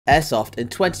Airsoft in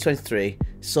 2023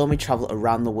 saw me travel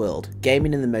around the world,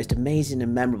 gaming in the most amazing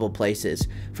and memorable places,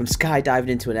 from skydiving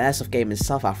into an airsoft game in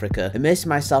South Africa, immersing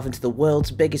myself into the world's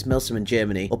biggest milsim in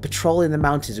Germany, or patrolling the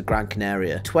mountains of Gran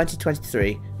Canaria.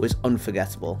 2023 was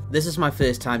unforgettable. This is my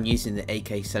first time using the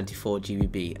AK-74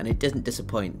 GBB and it didn't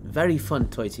disappoint. Very fun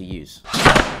toy to use.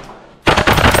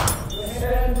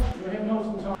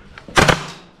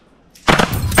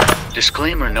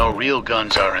 Disclaimer, no real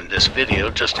guns are in this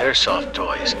video, just airsoft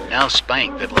toys. Now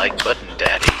spank that like button,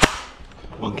 daddy.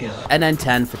 One kill.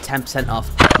 NN10 for 10%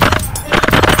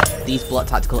 off these BLOC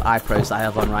tactical eye pros I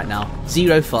have on right now.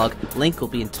 Zero fog, link will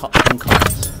be in top pin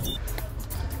comments.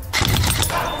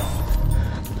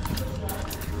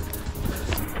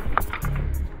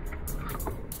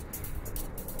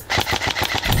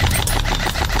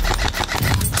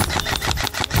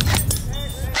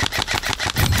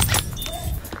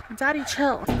 Daddy,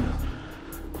 chill.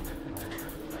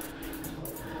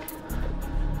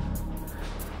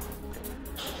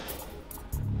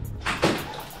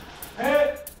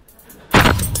 Hey!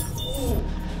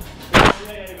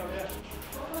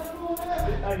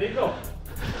 Nicco.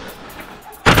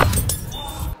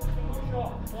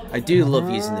 I do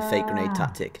love using the fake grenade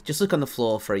tactic. Just look on the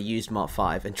floor for a used Mark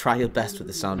 5 and try your best with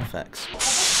the sound effects.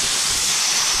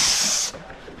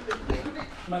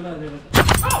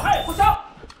 Oh, hey, what's up?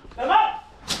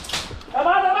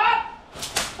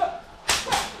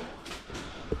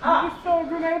 You throw a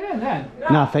grenade in then?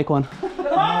 Nah, fake one.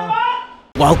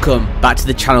 Welcome back to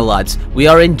the channel, lads. We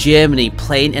are in Germany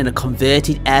playing in a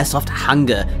converted airsoft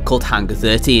hangar called Hangar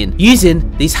 13,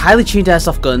 using these highly tuned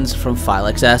airsoft guns from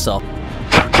Filex Airsoft.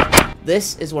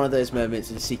 This is one of those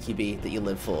moments in CQB that you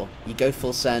live for. You go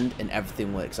full send and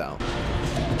everything works out.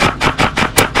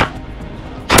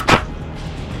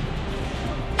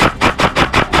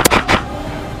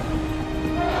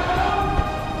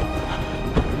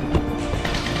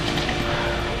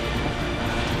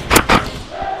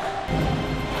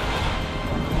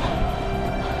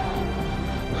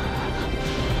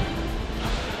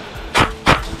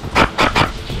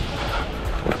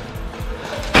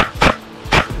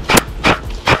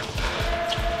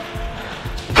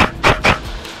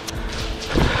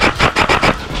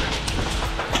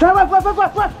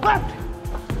 Left!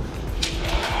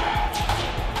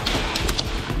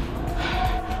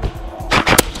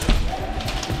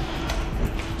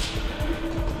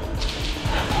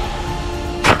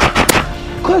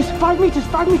 Close, 5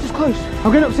 meters close.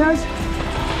 I'm going upstairs.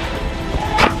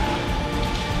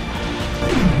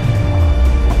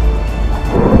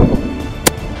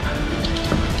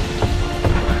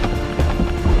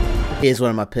 Here's one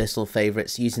of my personal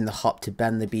favourites, using the hop to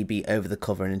bend the BB over the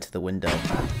cover and into the window.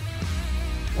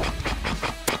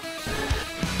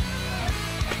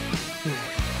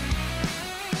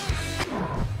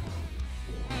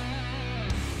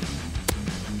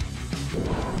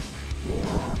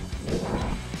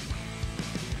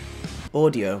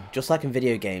 Audio, just like in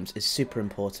video games, is super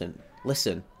important.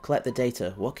 Listen, collect the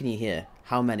data. What can you hear?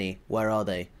 How many? Where are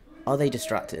they? Are they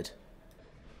distracted?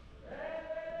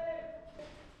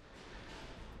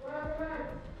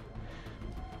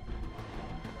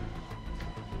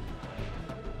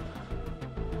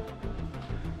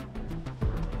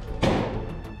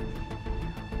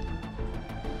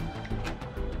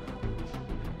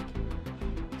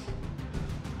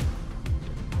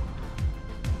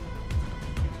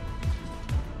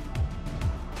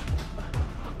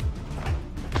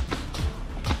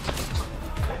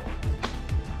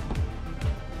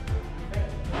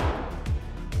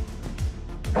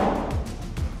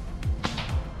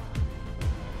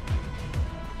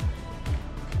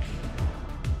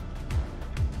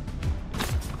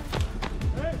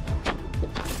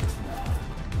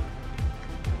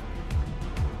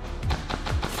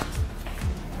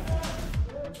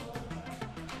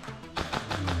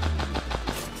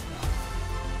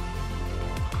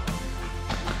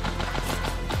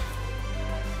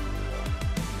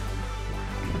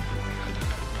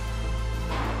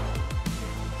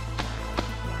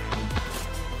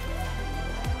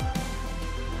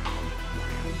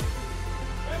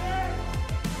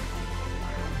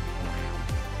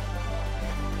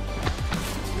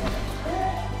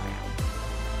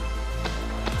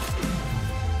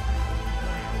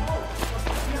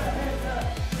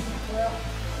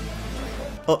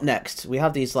 Up next, we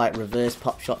have these like reverse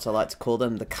pop shots, I like to call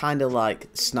them. They're kind of like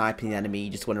sniping the enemy. You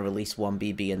just want to release one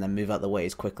BB and then move out the way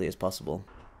as quickly as possible.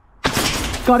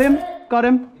 Got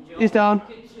him, he's down.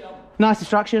 Nice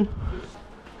distraction.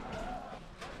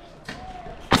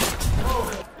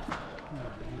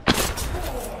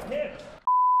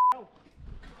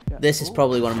 This is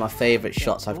probably one of my favourite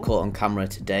shots I've caught on camera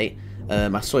to date.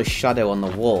 I saw his shadow on the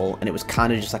wall, and it was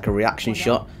kind of just like a reaction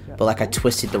shot, but like I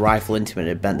twisted the rifle into it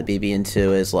and it bent the BB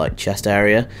into his like chest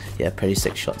area. Yeah, pretty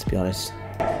sick shot to be honest.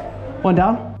 One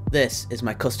down. This is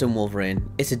my custom Wolverine.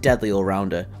 It's a deadly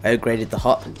all-rounder. I upgraded the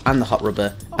hot and the hot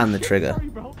rubber and the trigger.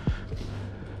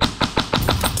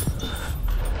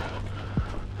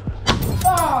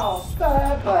 Oh,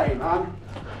 fair play, man.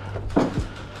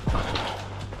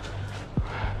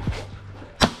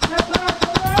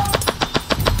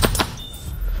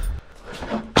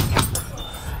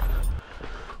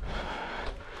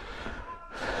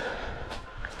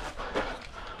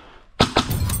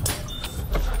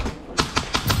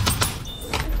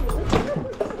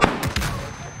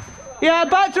 Yeah,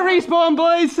 back to respawn,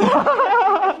 boys.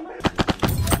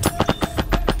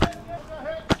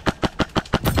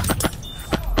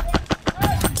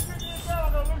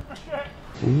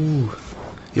 Ooh,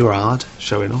 you're hard,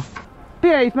 showing off.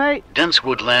 Behave, mate. Dense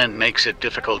woodland makes it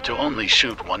difficult to only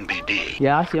shoot one BD.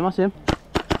 Yeah, I see him, I see him.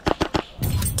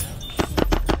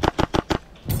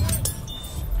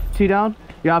 2 down.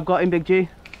 Yeah, I've got him, Big G.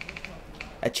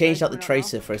 I changed out the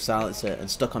tracer for a silencer and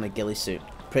stuck on a ghillie suit.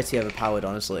 Pretty overpowered,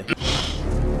 honestly.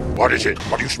 What is it?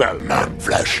 What do you smell? Man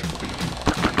flesh.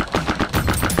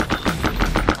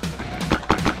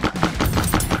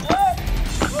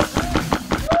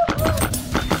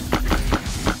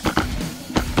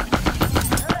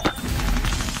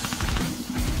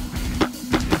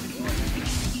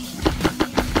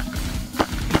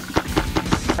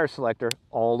 Air selector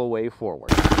all the way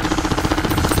forward.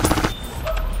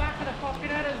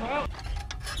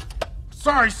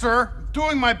 Sorry, sir.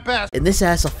 Doing my best. In this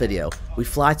airsoft video, we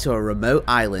fly to a remote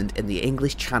island in the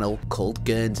English Channel called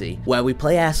Guernsey, where we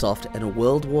play airsoft in a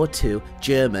World War II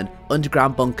German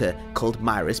underground bunker called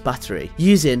Myris Battery,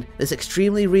 using this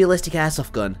extremely realistic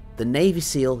airsoft gun, the Navy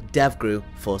SEAL DevGru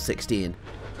 416.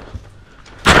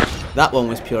 That one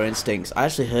was pure instincts. I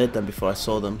actually heard them before I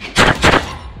saw them.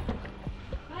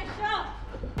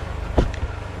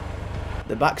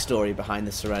 The backstory behind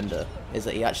the surrender is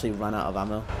that he actually ran out of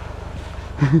ammo.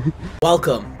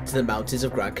 Welcome to the mountains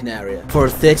of Gran Canaria. For a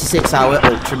 36-hour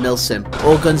ultra milsim,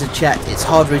 all guns are checked, it's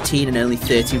hard routine and only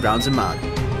 30 rounds a mag.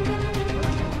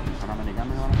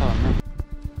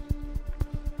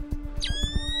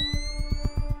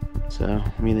 So,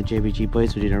 me and the JBG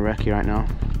boys, we're doing a recce right now.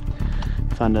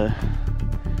 Found a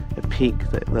peak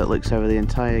that looks over the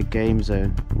entire game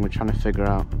zone, and we're trying to figure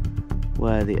out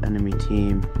where the enemy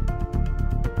team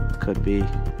could be.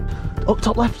 Oh,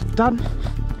 top left, Dan.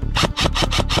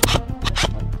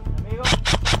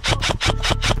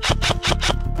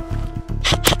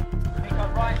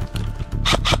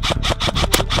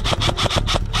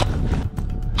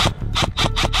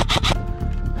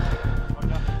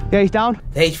 Yeah, he's down.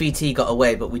 The HVT got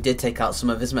away, but we did take out some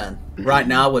of his men. Right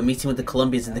now, we're meeting with the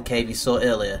Colombians in the cave you saw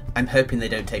earlier. I'm hoping they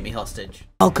don't take me hostage.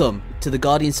 Welcome to the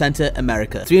Guardian Center,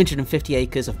 America. 350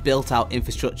 acres of built-out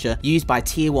infrastructure used by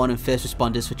Tier 1 and first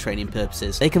responders for training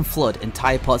purposes. They can flood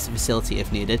entire parts of the facility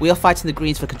if needed. We are fighting the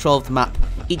Greens for control of the map.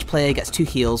 Each player gets 2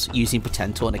 heals using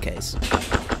pretend tourniquets.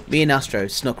 Me and Astro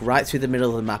snuck right through the middle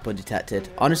of the map undetected.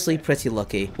 Honestly, pretty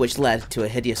lucky, which led to a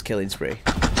hideous killing spree.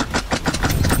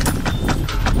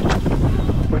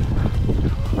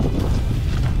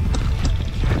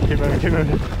 Keep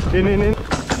moving. In.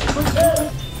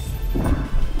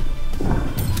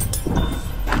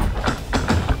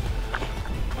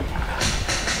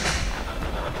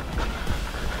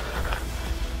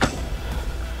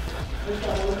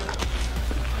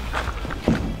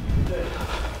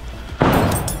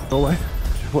 Go away.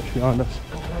 Just watch behind us.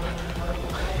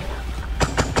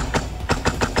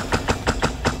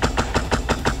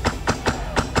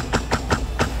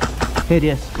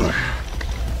 Hideous.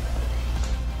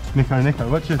 Nicco,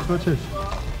 watch this.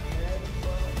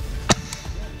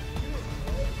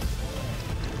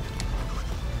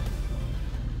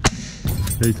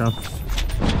 There you go.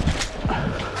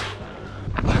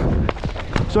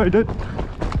 Sorry, dude.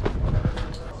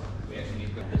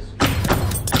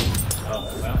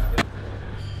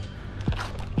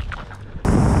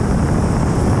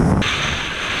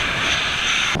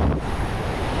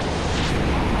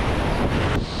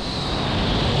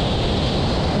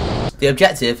 The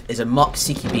objective is a mock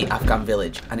CQB Afghan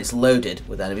village, and it's loaded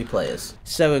with enemy players.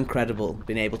 So incredible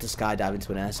being able to skydive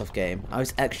into an airsoft game. I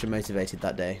was extra motivated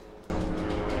that day.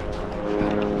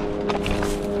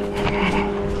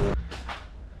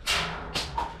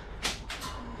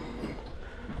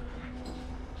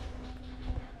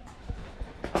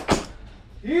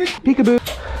 Peekaboo.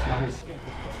 Nice.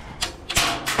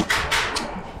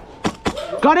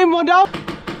 Got him, 1 down.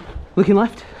 Looking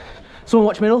left. Someone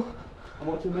watch middle. I'm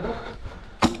watching middle.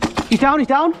 He's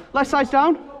down. Left side's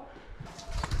down.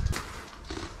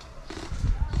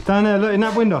 Down there, look in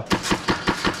that window.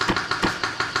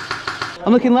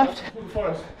 I'm looking left.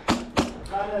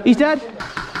 He's dead.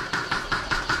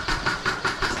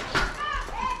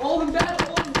 All of them dead,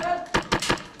 all of them dead.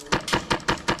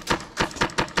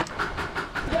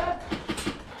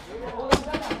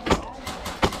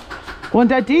 One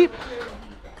dead deep.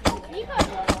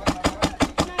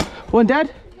 One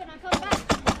dead.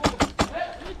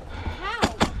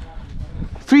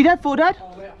 3 dead, 4 dead.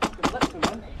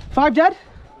 5 dead.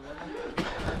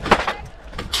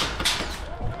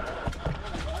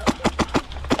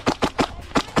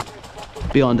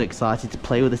 Beyond excited to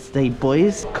play with this today,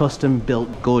 boys. Custom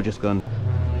built, gorgeous gun.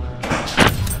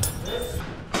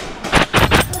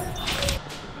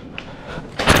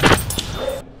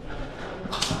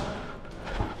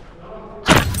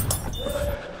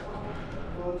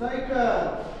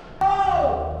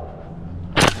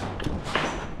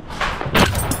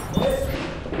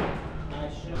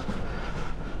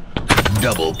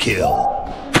 Double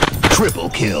kill. Triple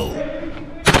kill.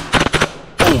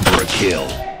 Overkill.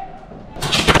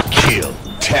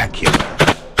 Kill-tacular.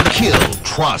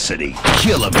 Kill-trocity.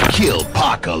 Kill 'em,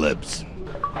 kill-pocalypse.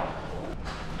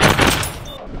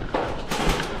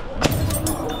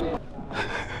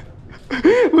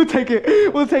 We'll take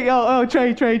it. We'll take it. Oh,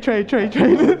 trade.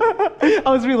 I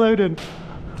was reloading.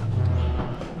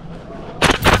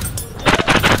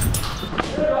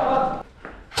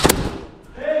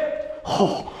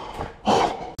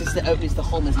 It's the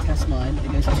Holman's test mine.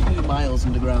 It goes 2 miles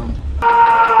underground.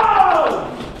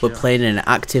 We're playing in an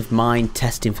active mine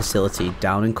testing facility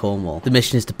down in Cornwall. The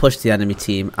mission is to push the enemy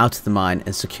team out of the mine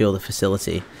and secure the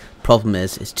facility. Problem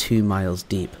is, it's 2 miles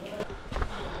deep.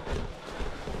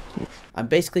 I'm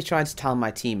basically trying to tell my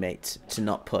teammates to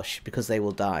not push because they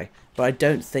will die, but I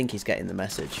don't think he's getting the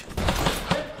message.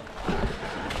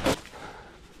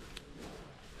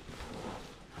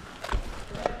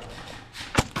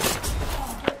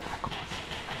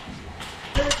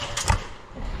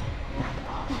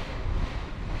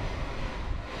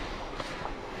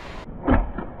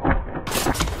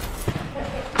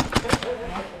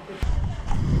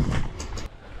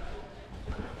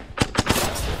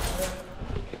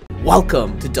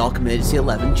 Welcome to Dark Emergency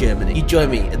 11 Germany. You join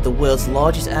me at the world's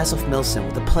largest airsoft milsim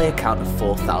with a player count of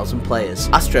 4,000 players.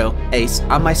 Astro, Ace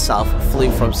and myself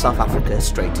flew from South Africa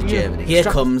straight to Germany. Here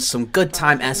comes some good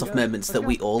time airsoft moments that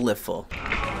we all live for.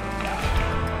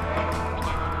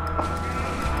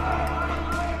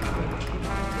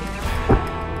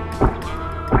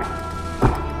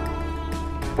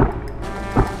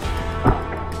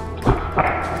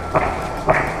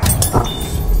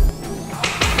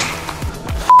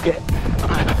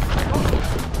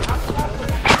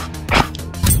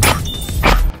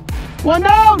 One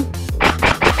down!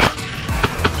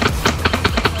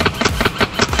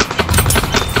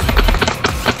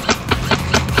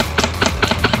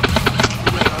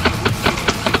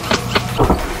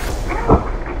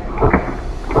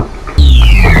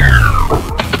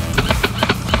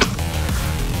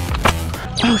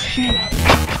 Oh shit!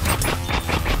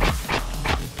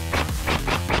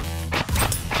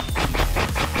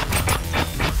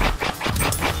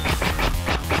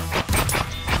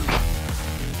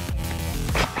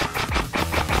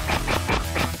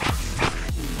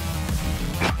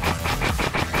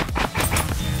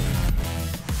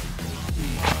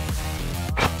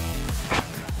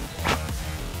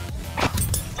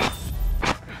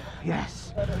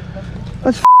 Yes.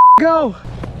 Let's go.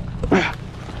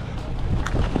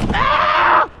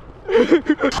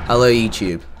 Hello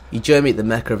YouTube. You join me at the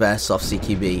Mecca of Airsoft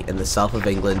CQB in the south of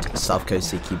England, South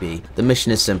Coast CQB. The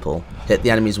mission is simple. Hit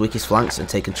the enemy's weakest flanks and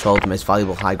take control of the most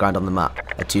valuable high ground on the map,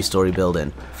 a 2-story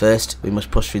building. First, we must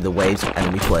push through the waves of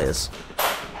enemy players.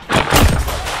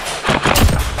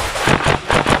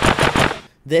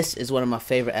 This is one of my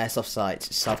favourite airsoft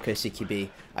sites, South Coast CQB.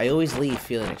 I always leave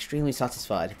feeling extremely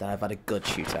satisfied that I've had a good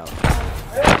shootout.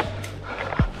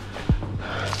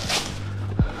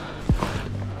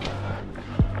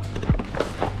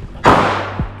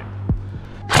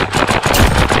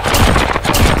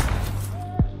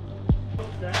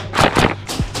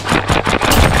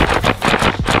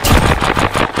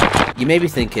 You may be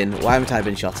thinking, why haven't I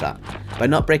been shot at? By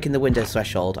not breaking the window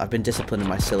threshold, I've been disciplined in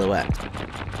my silhouette.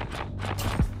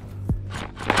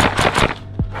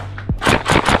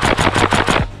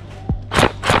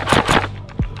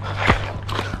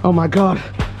 Oh my god.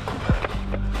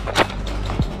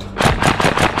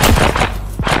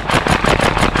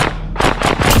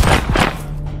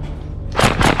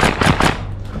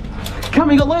 Come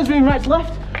on, you got loads moving right to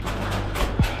left.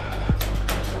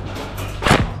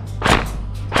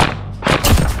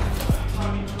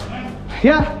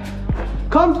 Yeah.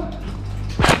 Come.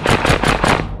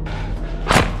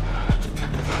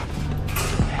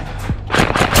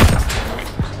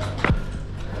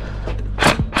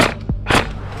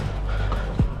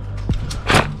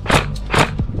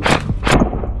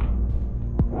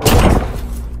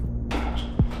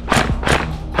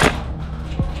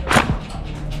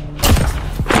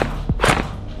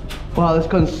 Wow, this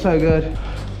gun's so good.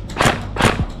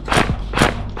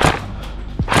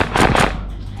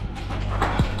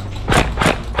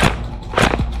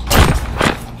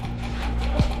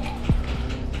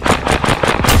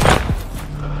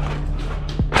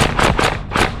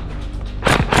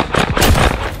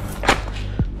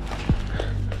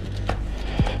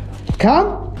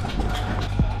 Come.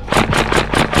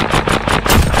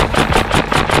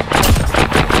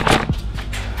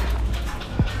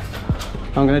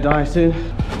 I'm gonna die soon.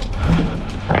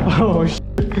 Oh shit.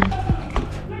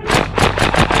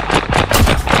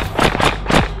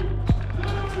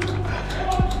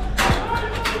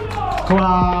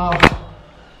 Wow.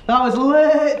 That was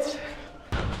lit.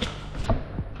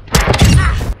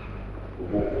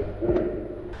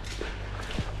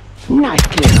 Nice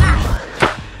kill.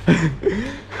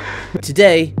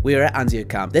 Today, we are at Anzio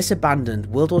Camp. This abandoned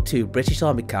World War II British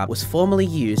Army camp was formerly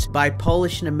used by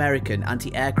Polish and American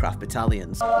anti-aircraft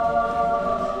battalions.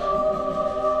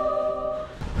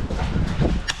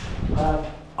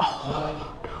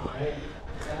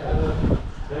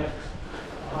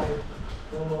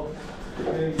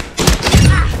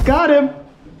 Got him.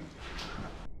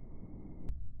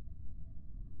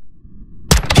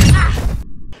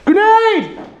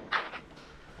 Grenade!